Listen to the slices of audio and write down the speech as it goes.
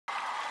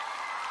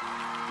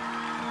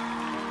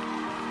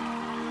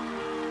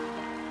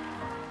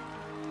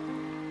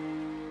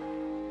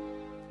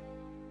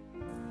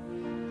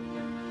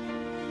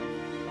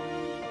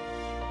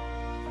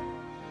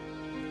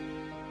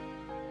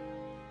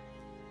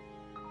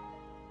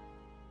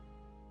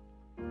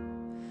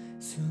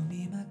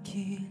숨이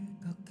막힐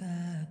것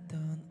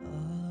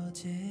같던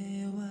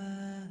어제와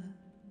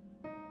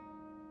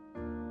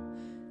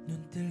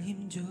눈 뜰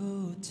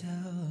힘조차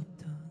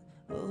없던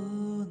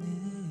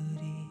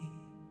오늘이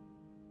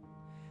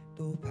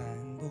또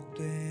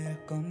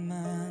반복될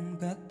것만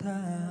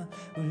같아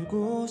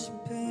울고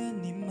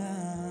싶은 네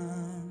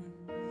맘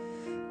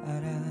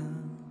알아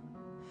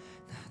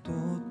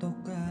나도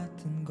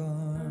똑같은 걸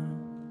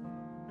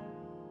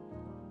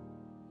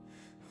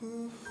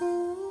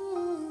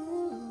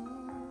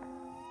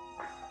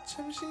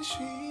잠시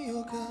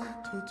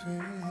쉬어가도 돼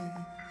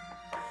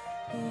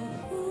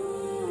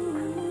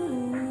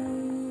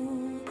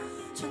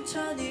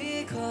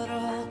천천히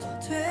걸어도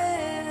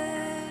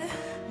돼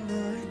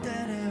널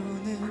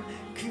따라오는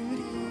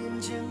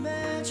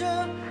그림자마저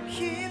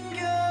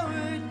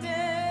힘겨울 때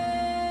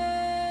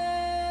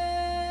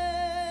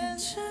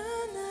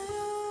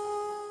괜찮아요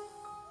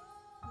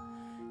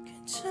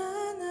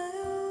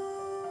괜찮아요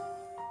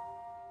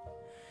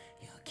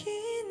여기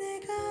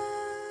내가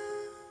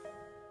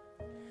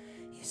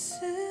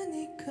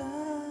있으니까요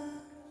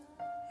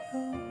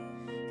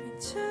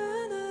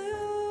괜찮아요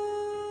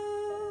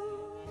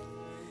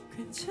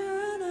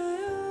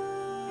괜찮아요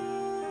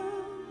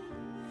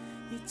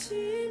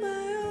잊지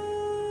마요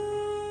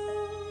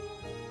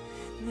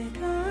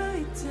내가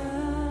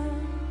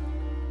있다고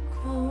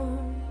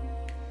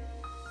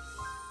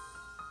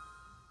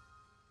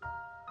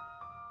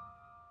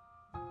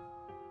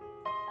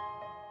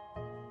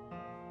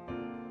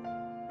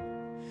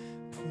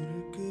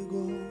불을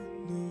끄고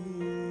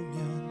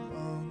누우면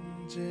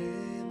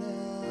언제나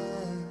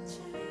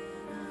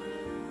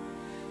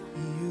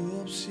이유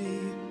없이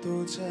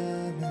또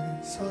잠을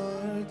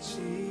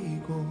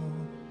설치고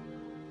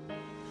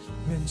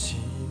왠지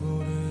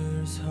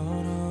모를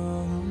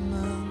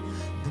서러움만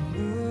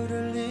눈물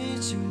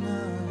흘리지만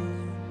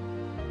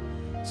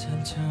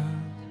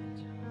잠깐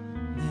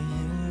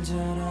내일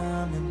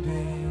잘하면 돼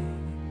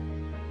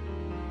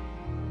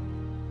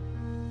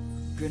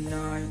Good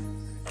night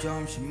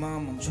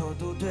잠시만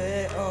멈춰도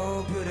돼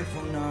Oh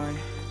beautiful night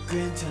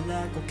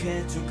괜찮아 꼭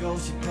해주고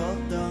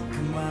싶었던 그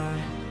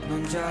말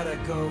넌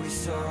잘하고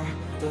있어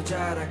또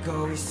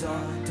잘하고 있어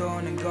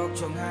더는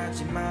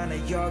걱정하지 마 나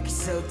여기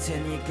있을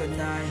테니 Good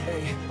night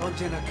hey,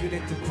 언제나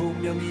그랬듯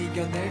분명히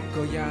이겨낼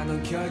거야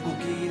넌 결국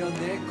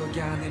이뤄낼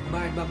거야 내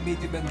말만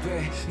믿으면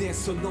돼내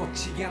손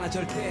놓지 않아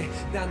절대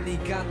난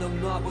네가 넌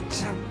놔본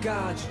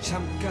잠깐 아주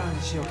잠깐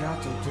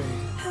쉬어가도 돼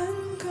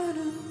한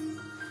걸음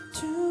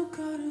두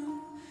걸음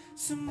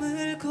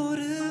숨을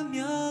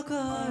고르며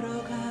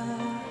걸어가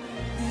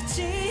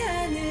늦지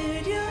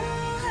않으려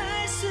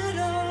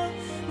할수록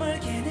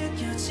멀게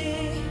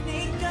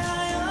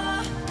느껴지니까요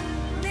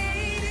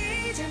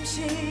내일이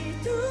잠시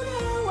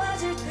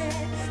두려워질 때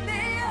내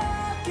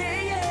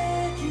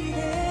어깨에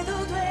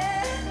기대도 돼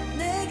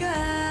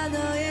내가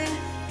너의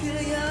그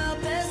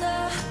옆에서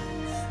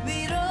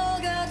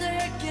위로가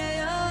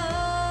될게요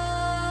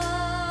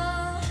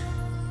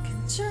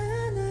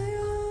괜찮아요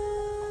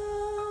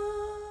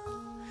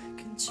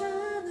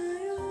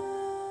괜찮아요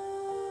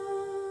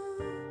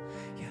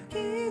여기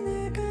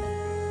내가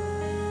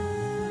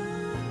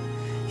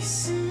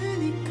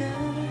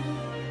있으니까요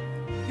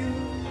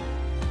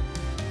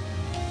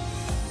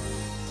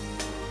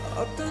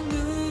어떤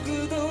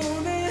누구도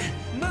내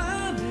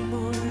맘을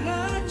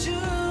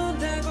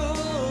몰라준다고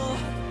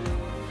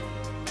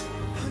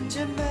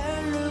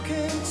혼잣말로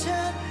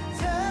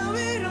괜찮다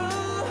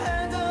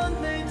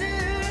위로하던 날들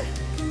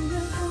그냥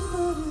한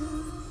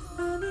걸음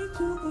아니 두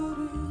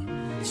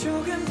걸음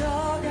조금 더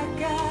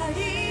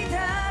가까이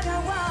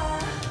다가와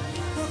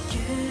어깨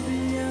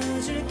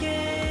빌려줄게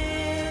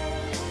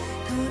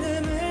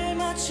걸음을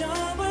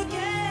맞춰볼게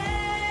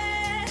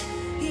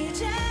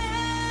이제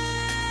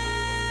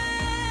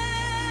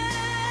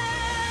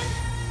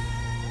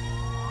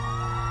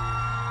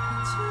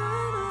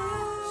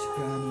괜찮아요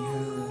시간이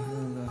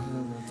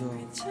흘러도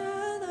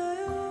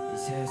괜찮아요 이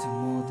세상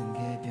모든 게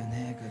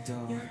변해가도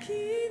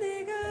여기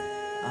내가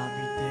I'll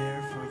be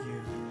there for you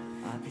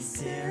I'll be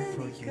there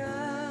for you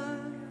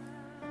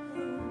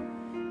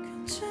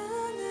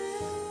괜찮아요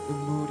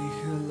눈물이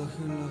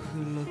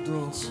흘러도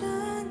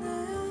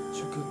괜찮아요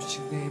조금씩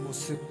내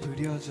모습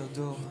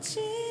그려져도 잊지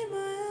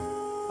마요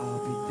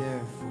I'll be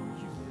there for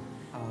you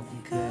I'll be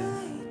내가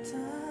there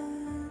있다고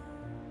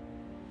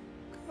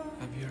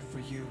I'm here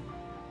for you